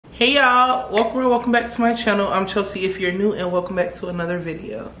Hey y'all, welcome back to my channel. I'm Chelsea if you're new, and welcome back to another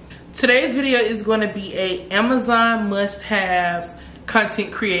video. Today's video is going to be a Amazon must-haves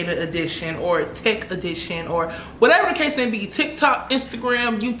content creator edition or tech edition or whatever the case may be. TikTok,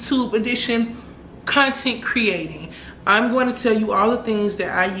 Instagram, YouTube edition, content creating. I'm going to tell you all the things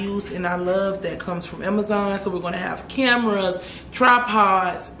that I use and I love that comes from Amazon. So we're going to have cameras,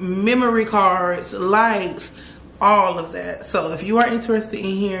 tripods, memory cards, lights, all of that. So if you are interested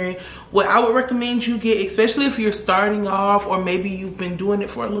in hearing what I would recommend you get, especially if you're starting off or maybe you've been doing it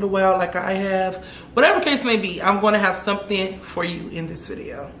for a little while like I have, whatever case may be, I'm going to have something for you in this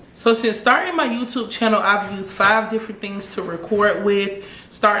video. So since starting my YouTube channel, I've used 5 different things to record with.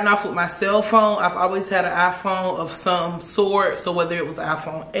 Starting off with my cell phone, I've always had an iPhone of some sort. So whether it was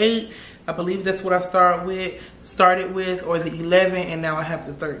iPhone 8, I believe that's what I started with, or the 11, and now I have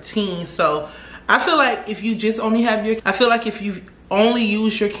the 13. So I feel like if you just only have if you've only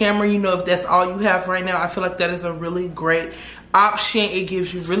used your camera, you know, if that's all you have right now, I feel like that is a really great option. It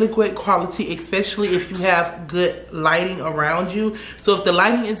gives you really great quality, especially if you have good lighting around you. So if the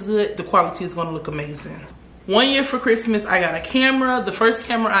lighting is good, the quality is going to look amazing. One year for Christmas, I got a camera. The first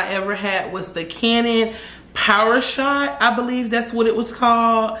camera I ever had was the Canon PowerShot, I believe that's what it was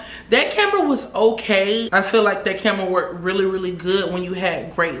called. That camera was okay. I feel like that camera worked really good when you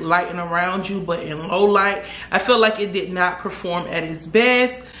had great lighting around you, but in low light, I feel like it did not perform at its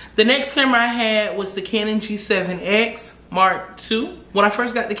best. The next camera I had was the Canon G7X Mark II. When I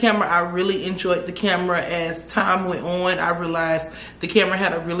first got the camera, I really enjoyed the camera. As time went on, I realized the camera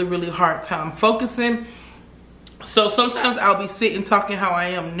had a really hard time focusing. So sometimes I'll be sitting talking how I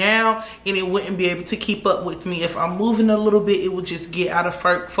am now and it wouldn't be able to keep up with me. If I'm moving a little bit, it would just get out of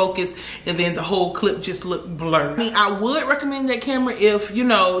focus and then the whole clip just looked blurry. I mean, I would recommend that camera if, you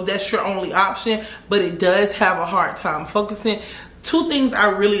know, that's your only option, but it does have a hard time focusing. 2 things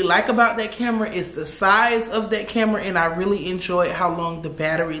I really like about that camera is the size of that camera, and I really enjoy how long the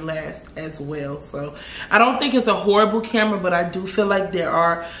battery lasts as well. So I don't think it's a horrible camera, but I do feel like there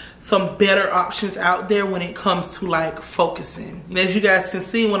are some better options out there when it comes to like focusing. And as you guys can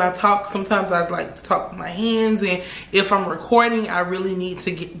see, when I talk, sometimes I like to talk with my hands, and if I'm recording, I really need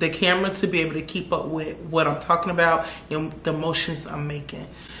to get the camera to be able to keep up with what I'm talking about and the motions I'm making.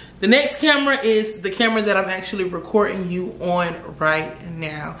 The next camera is the camera that I'm actually recording you on right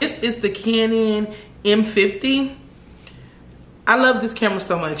now. This is the Canon M50. I love this camera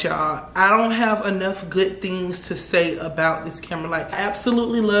so much, y'all. I don't have enough good things to say about this camera. Like, I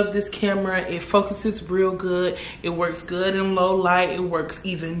absolutely love this camera. It focuses real good. It works good in low light. It works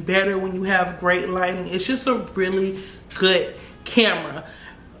even better when you have great lighting. It's just a really good camera.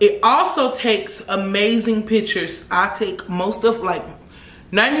 It also takes amazing pictures. I take most of, like,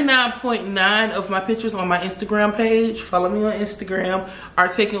 99.9% of my pictures on my Instagram page, follow me on Instagram, are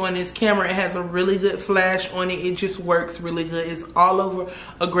taken on this camera. It has a really good flash on it. It just works really good. It's all over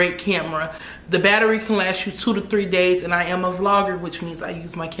a great camera. The battery can last you 2 to 3 days, and I am a vlogger, which means I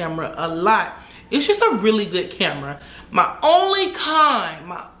use my camera a lot. It's just a really good camera. My only con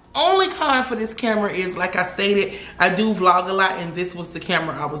for this camera is, like I stated, I do vlog a lot, and this was the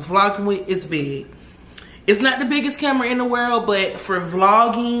camera I was vlogging with. It's big. It's not the biggest camera in the world, but for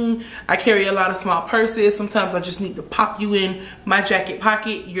vlogging, I carry a lot of small purses. Sometimes I just need to pop you in my jacket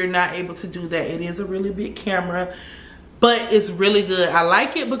pocket. You're not able to do that. It is a really big camera, but it's really good. I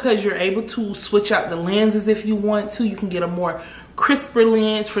like it because you're able to switch out the lenses if you want to. You can get a more crisper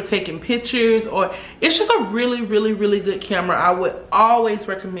lens for taking pictures, or it's just a really good camera. I would always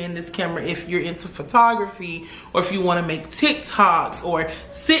recommend this camera if you're into photography or if you want to make TikToks or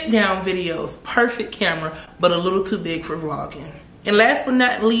sit down videos. Perfect camera, but a little too big for vlogging. And last but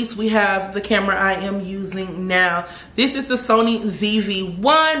not least, we have the camera I am using now. This is the Sony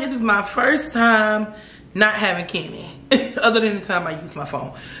ZV-1. This is my first time not having Canon, other than the time I use my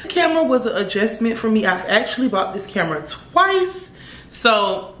phone. The camera was an adjustment for me. I've actually bought this camera twice.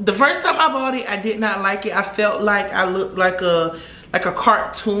 So the first time I bought it, I did not like it. I felt like I looked like a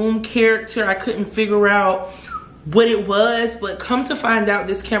cartoon character. I couldn't figure out what it was, but come to find out,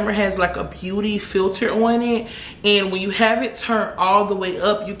 this camera has like a beauty filter on it, and when you have it turned all the way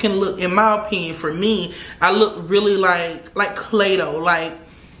up, you can look, in my opinion, for me, I look really like Play-Doh. Like,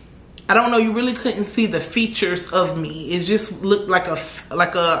 I don't know, you really couldn't see the features of me. It just looked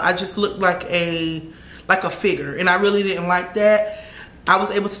I just looked like a figure, and I really didn't like that. I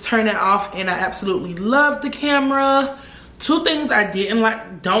was able to turn that off, and I absolutely loved the camera. 2 things I didn't like,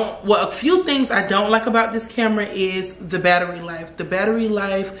 a few things I don't like about this camera is the battery life. The battery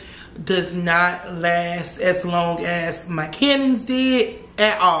life does not last as long as my Canons did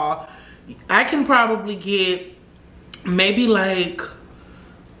at all. I can probably get maybe like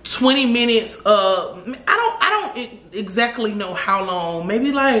 20 minutes I don't exactly know how long,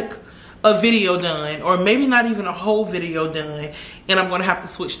 maybe like a video done, or maybe not even a whole video done, and I'm gonna have to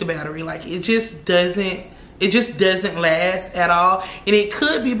switch the battery. Like it just doesn't last at all. And it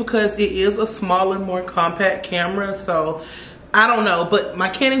could be because it is a smaller, more compact camera, so I don't know. But my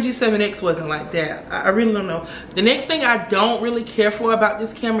Canon G7X wasn't like that. I really don't know. The next thing I don't really care for about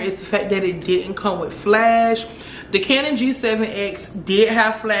this camera is the fact that it didn't come with flash. The Canon G7X did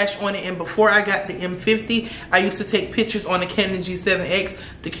have flash on it, and before I got the M50, I used to take pictures on the Canon G7X.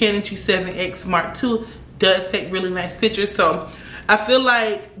 The Canon G7X Mark II does take really nice pictures, so I feel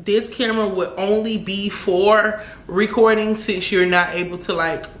like this camera would only be for recording, since you're not able to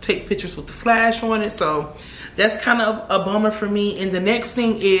like take pictures with the flash on it. So that's kind of a bummer for me. And the next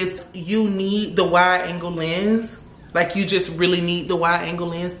thing is, you need the wide angle lens. Like you just really need the wide angle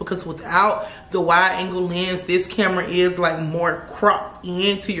lens, because without the wide angle lens, this camera is like more cropped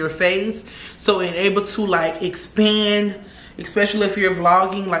into your face. So it's able to like expand, especially if you're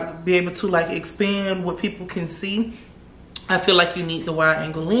vlogging, like be able to like expand what people can see. I feel like you need the wide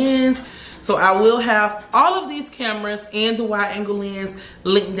angle lens. So I will have all of these cameras and the wide angle lens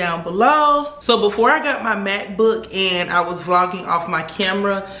linked down below. So before I got my MacBook and I was vlogging off my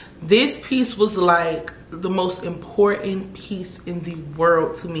camera, this piece was like the most important piece in the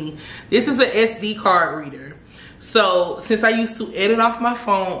world to me. This is an SD card reader. So since I used to edit off my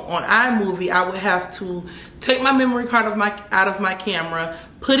phone on iMovie, I would have to take my memory card out of my camera,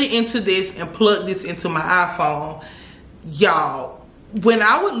 put it into this, and plug this into my iPhone. Y'all, when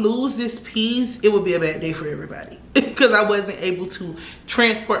I would lose this piece, it would be a bad day for everybody, because I wasn't able to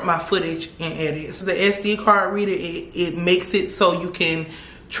transport my footage and edit. So the SD card reader, it makes it so you can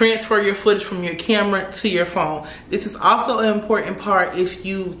transfer your footage from your camera to your phone. This is also an important part if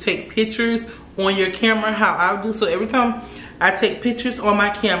you take pictures on your camera, how I do. So every time I take pictures on my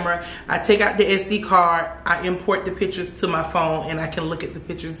camera, I take out the SD card, I import the pictures to my phone, and I can look at the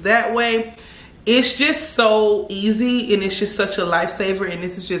pictures that way. It's just so easy, and it's just such a lifesaver, and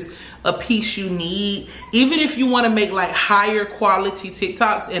this is just a piece you need. Even if you want to make like higher quality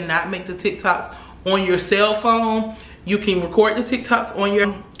TikToks and not make the TikToks on your cell phone, you can record the TikToks on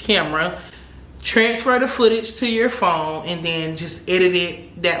your camera, transfer the footage to your phone, and then just edit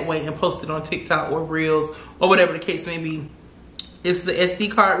it that way and post it on TikTok or Reels or whatever the case may be. This is the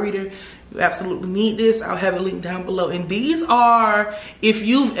SD card reader. You absolutely need this. I'll have it linked down below. And these are, if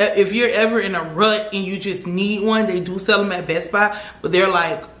you're ever in a rut and you just need one, they do sell them at Best Buy, but they're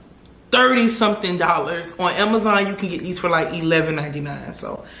like $30-something. On Amazon, you can get these for like $11.99.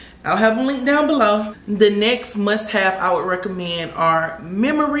 So I'll have a link down below. The next must-have I would recommend are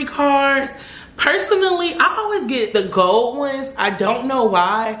memory cards. Personally, I always get the gold ones. I don't know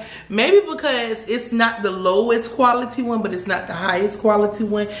why. Maybe because it's not the lowest quality one, but it's not the highest quality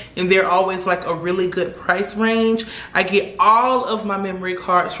one, and they're always like a really good price range. I get all of my memory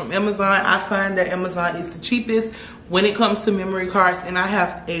cards from Amazon. I find that Amazon is the cheapest when it comes to memory cards, and I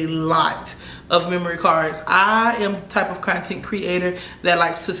have a lot of memory cards. I am the type of content creator that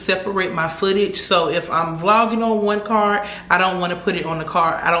likes to separate my footage. So if I'm vlogging on one card, I don't want to put it on the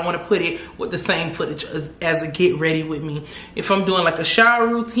card. I don't want to put it with the same footage as a get ready with me. If I'm doing like a shower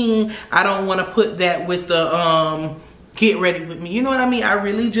routine, I don't want to put that with the get ready with me. You know what I mean? I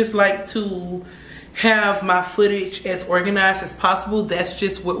really just like to have my footage as organized as possible. That's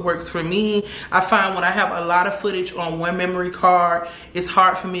just what works for me. I find when I have a lot of footage on one memory card, it's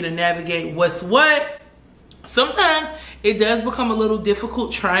hard for me to navigate what's what. Sometimes it does become a little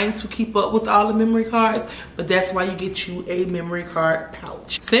difficult trying to keep up with all the memory cards, but that's why you get you a memory card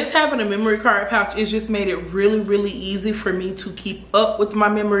pouch. Since having a memory card pouch, it's just made it really easy for me to keep up with my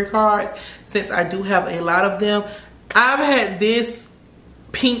memory cards, since I do have a lot of them. I've had this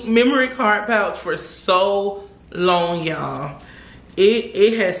pink memory card pouch for so long, y'all.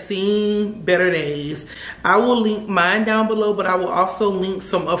 It has seen better days. I will link mine down below, but I will also link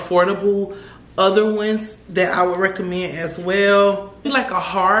some affordable other ones that I would recommend as well. Like a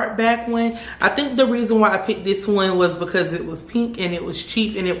hardback one. I think the reason why I picked this one was because it was pink and it was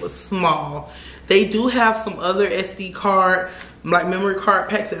cheap and it was small. They do have some other SD card, like memory card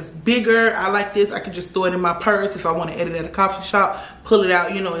packs that's bigger. I like this. I could just throw it in my purse if I want to edit at a coffee shop, pull it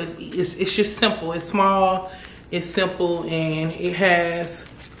out. You know, it's just simple. It's small, it's simple, and it has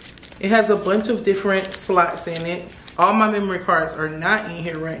a bunch of different slots in it. All my memory cards are not in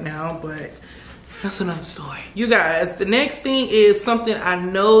here right now, but that's another story. You guys, the next thing is something I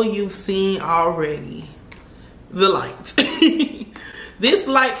know you've seen already. The light. This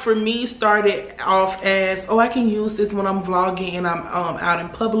light for me started off as, oh, I can use this when I'm vlogging and I'm out in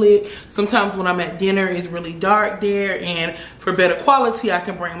public. Sometimes when I'm at dinner, it's really dark there, and for better quality, I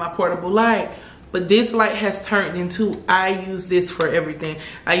can bring my portable light. But this light has turned into, I use this for everything.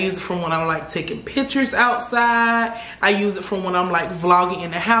 I use it from when I'm like taking pictures outside. I use it from when I'm like vlogging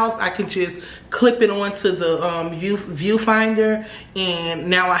in the house. I can just clip it onto the viewfinder, and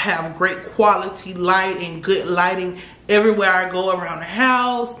now I have great quality light and good lighting everywhere I go around the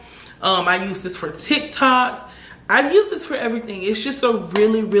house. I use this for TikToks. I've used this for everything. It's just a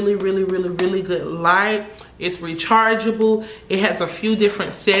really good light. It's rechargeable. It has a few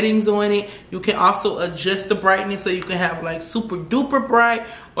different settings on it. You can also adjust the brightness, so you can have like super duper bright,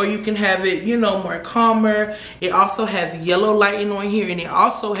 or you can have it, you know, more calmer. It also has yellow lighting on here, and it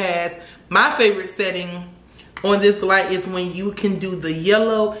also has, my favorite setting on this light is when you can do the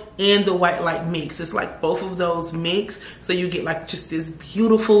yellow and the white light mix. It's like both of those mix, so you get like just this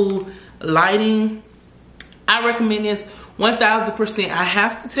beautiful lighting. I recommend this 1000%. I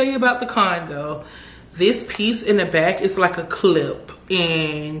have to tell you about the con though. This piece in the back is like a clip,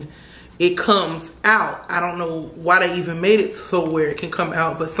 and it comes out. I don't know why they even made it so where it can come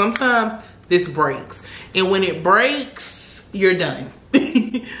out, but sometimes this breaks. And when it breaks, you're done.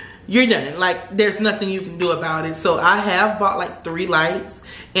 You're done. Like, there's nothing you can do about it. So I have bought like 3 lights,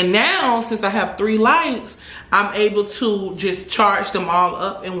 and now since I have 3 lights, I'm able to just charge them all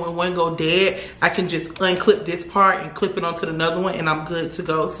up, and when one go dead, I can just unclip this part and clip it onto another one, and I'm good to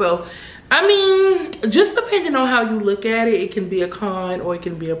go. So I mean, just depending on how you look at it, it can be a con or it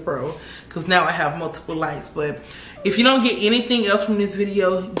can be a pro, because now I have multiple lights. But if you don't get anything else from this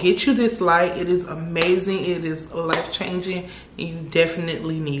video, get you this light. It is amazing. It is life-changing, and you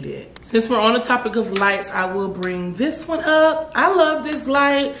definitely need it. Since we're on the topic of lights, I will bring this one up. I love this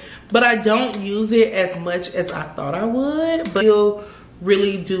light, but I don't use it as much as I thought I would, but I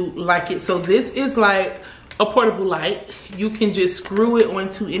really do like it. So this is like a portable light. You can just screw it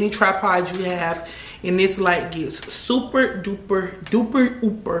onto any tripod you have, and this light gets super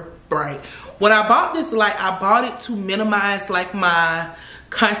duper bright. When I bought this light, I bought it to minimize like my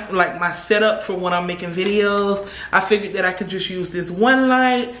setup for when I'm making videos. I figured that I could just use this one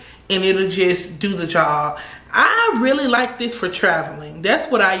light and it'll just do the job. I really like this for traveling.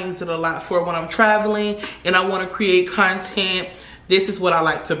 That's what I use it a lot for, when I'm traveling and I want to create content. This is what I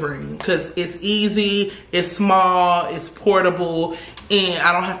like to bring, because it's easy, it's small, it's portable, and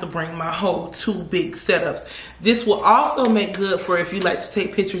I don't have to bring my whole 2 big setups. This will also make good for if you like to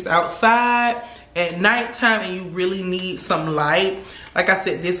take pictures outside at nighttime and you really need some light. Like I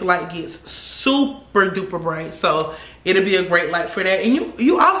said, this light gets super duper bright, so it'll be a great light for that. And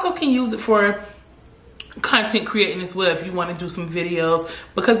you also can use it for content creating as well if you want to do some videos,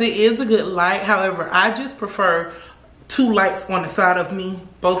 because it is a good light. However, I just prefer 2 lights on the side of me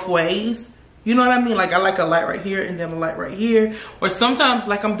both ways. You know what I mean? Like, I like a light right here and then a light right here. Or sometimes,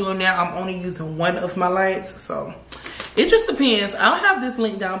 like I'm doing now, I'm only using one of my lights. So it just depends. I'll have this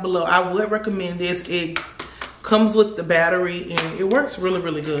link down below. I would recommend this. It comes with the battery and it works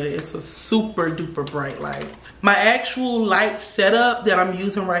really good. It's a super duper bright light. My actual light setup that I'm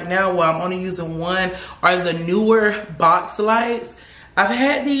using right now, while I'm only using one, are the newer box lights. I've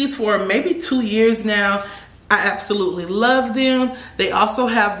had these for maybe 2 years now. I absolutely love them. They also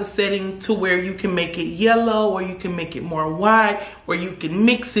have the setting to where you can make it yellow, or you can make it more white, or you can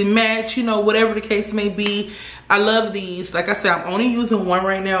mix and match, you know, whatever the case may be. I love these. Like I said, I'm only using one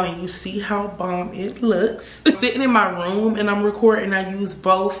right now, and you see how bomb it looks. I'm sitting in my room and I'm recording. I use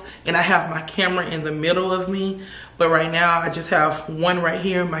both, and I have my camera in the middle of me. But right now I just have one right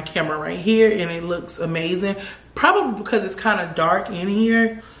here, my camera right here, and it looks amazing. Probably because it's kind of dark in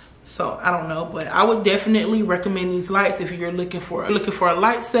here. So I don't know, but I would definitely recommend these lights if you're looking for a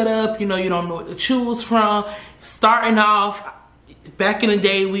light setup. You know, you don't know what to choose from. Starting off, back in the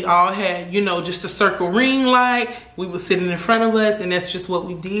day, we all had, you know, just a circle ring light. We were sitting in front of us, and that's just what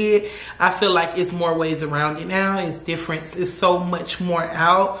we did. I feel like it's more ways around it now. It's different. It's so much more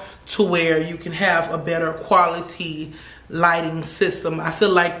out to where you can have a better quality lighting system. I feel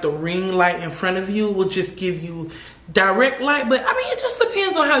like the ring light in front of you will just give you direct light, but I mean, it just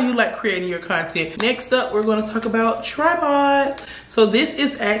depends on how you like creating your content. Next up, we're going to talk about tripods. So this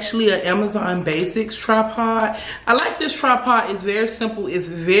is actually an Amazon Basics tripod. I like this tripod. It's very simple, it's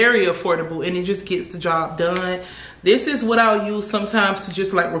very affordable, and it just gets the job done. This is what I'll use sometimes to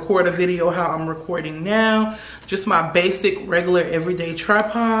just like record a video how I'm recording now. Just my basic, regular, everyday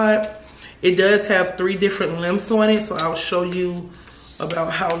tripod. It does have 3 different lengths on it, so I'll show you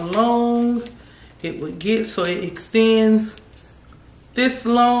about how long it would get. So it extends this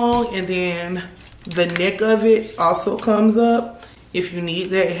long, and then the neck of it also comes up, if you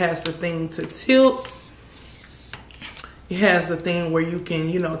need that. It has the thing to tilt. It has the thing where you can,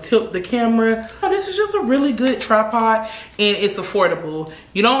 you know, tilt the camera. Oh, this is just a really good tripod, and it's affordable.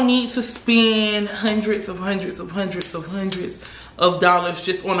 You don't need to spend hundreds of dollars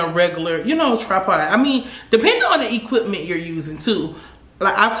just on a regular, you know, tripod. I mean, depending on the equipment you're using too.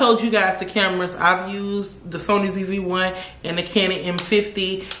 Like I've told you guys, the cameras I've used, the Sony ZV-1 and the Canon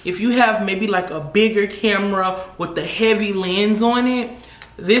M50. If you have maybe like a bigger camera with the heavy lens on it,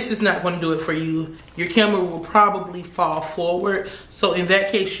 this is not going to do it for you. Your camera will probably fall forward. So in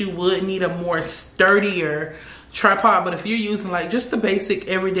that case, you would need a more sturdier tripod. But if you're using like just the basic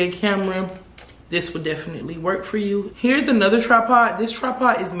everyday camera, this would definitely work for you. Here's another tripod. This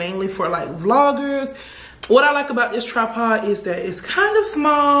tripod is mainly for like vloggers. What I like about this tripod is that it's kind of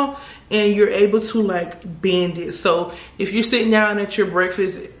small and you're able to like bend it. So if you're sitting down at your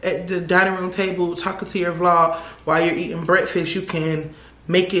breakfast at the dining room table talking to your vlog while you're eating breakfast, you can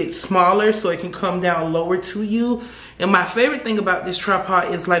make it smaller so it can come down lower to you. And my favorite thing about this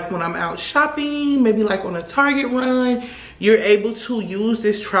tripod is like when I'm out shopping, maybe like on a Target run, you're able to use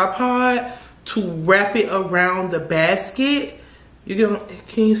this tripod to wrap it around the basket. Can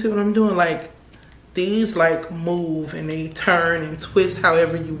you see what I'm doing? Like these like move and they turn and twist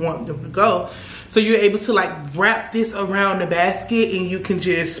however you want them to go. So you're able to like wrap this around the basket and you can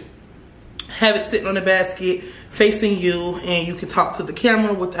just have it sitting on the basket facing you, and you can talk to the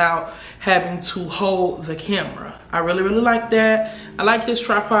camera without having to hold the camera. I really like that. I like this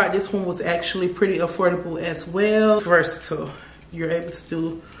tripod. This one was actually pretty affordable as well. It's versatile. You're able to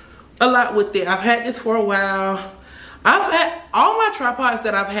do a lot with it. I've had this for a while. I've had all my tripods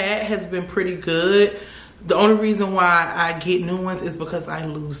that I've had has been pretty good. The only reason why I get new ones is because I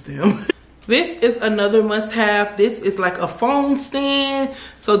lose them. This is another must-have. This is like a phone stand.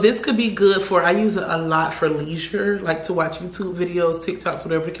 So this could be good for, I use it a lot for leisure, like to watch YouTube videos, TikToks,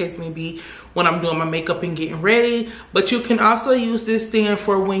 whatever the case may be, when I'm doing my makeup and getting ready. But you can also use this stand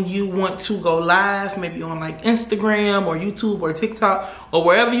for when you want to go live, maybe on like Instagram or YouTube or TikTok or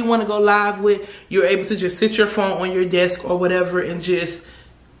wherever you want to go live with. You're able to just sit your phone on your desk or whatever and just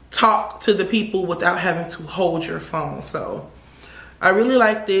talk to the people without having to hold your phone. So I really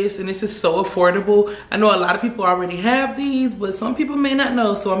like this, and this is so affordable. I know a lot of people already have these, but some people may not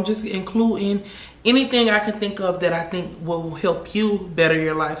know, so I'm just including anything I can think of that I think will help you better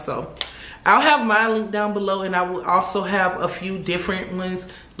your life. So I'll have mine linked down below, and I will also have a few different ones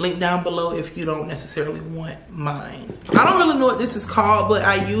linked down below if you don't necessarily want mine. I don't really know what this is called, but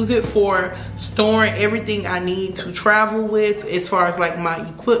I use it for storing everything I need to travel with as far as like my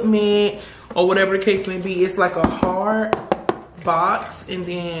equipment or whatever the case may be. It's like a hard box, and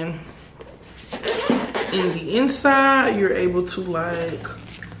then in the inside you're able to like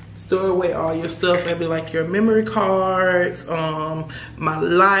store away all your stuff, maybe like your memory cards, my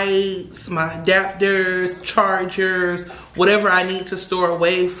lights, my adapters, chargers, whatever I need to store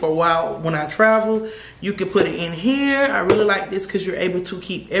away for a while when I travel. You can put it in here. I really like this because you're able to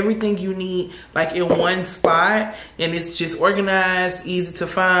keep everything you need like in one spot, and it's just organized, easy to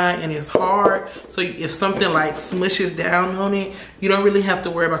find, and it's hard. So if something like smushes down on it, you don't really have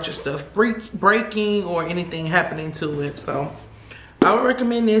to worry about your stuff breaking or anything happening to it. So I would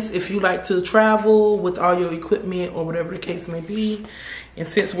recommend this if you like to travel with all your equipment or whatever the case may be. And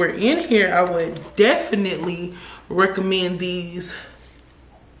since we're in here, I would definitely recommend these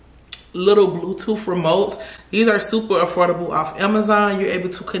little Bluetooth remotes. These are super affordable off Amazon. You're able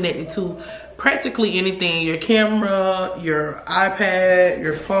to connect it to practically anything, your camera, your iPad,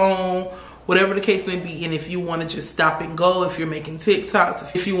 your phone, whatever the case may be. And if you want to just stop and go, if you're making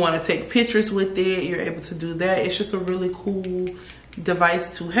TikToks, if you want to take pictures with it, you're able to do that. It's just a really cool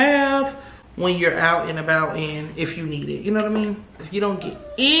device to have when you're out and about, and if you need it, you know what I mean? If you don't get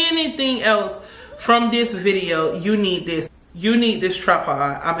anything else from this video, you need this. You need this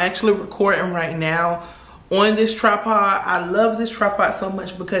tripod. I'm actually recording right now on this tripod. I love this tripod so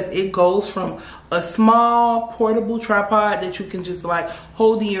much because it goes from a small portable tripod that you can just like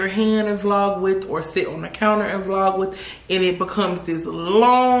hold in your hand and vlog with, or sit on the counter and vlog with, and it becomes this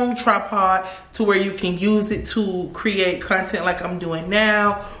long tripod to where you can use it to create content like I'm doing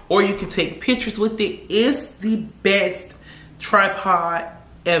now, or you can take pictures with it. It's the best tripod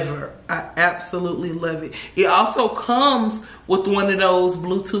ever. I absolutely love it. It also comes with one of those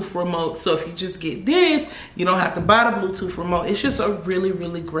Bluetooth remotes, so if you just get this, you don't have to buy the Bluetooth remote. It's just a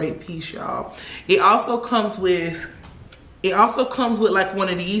really great piece, y'all. It also comes with like one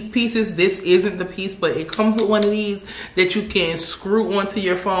of these pieces. This isn't the piece, but it comes with one of these that you can screw onto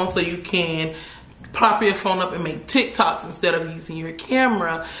your phone so you can prop your phone up and make TikToks instead of using your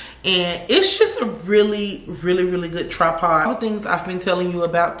camera. And it's just a really good tripod. All the things I've been telling you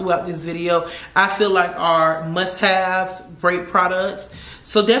about throughout this video, I feel like are must-haves, great products.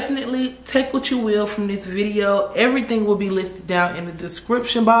 So definitely take what you will from this video. Everything will be listed down in the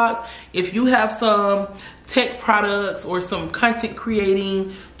description box. If you have some tech products or some content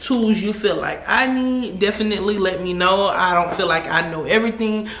creating tools you feel like I need, definitely let me know. I don't feel like I know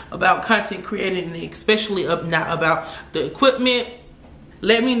everything about content creating, especially not about the equipment.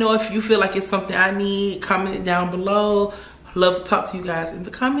 Let me know if you feel like it's something I need. Comment it down below. Love to talk to you guys in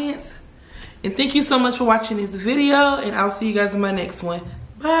the comments. And thank you so much for watching this video, and I'll see you guys in my next one.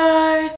 Bye.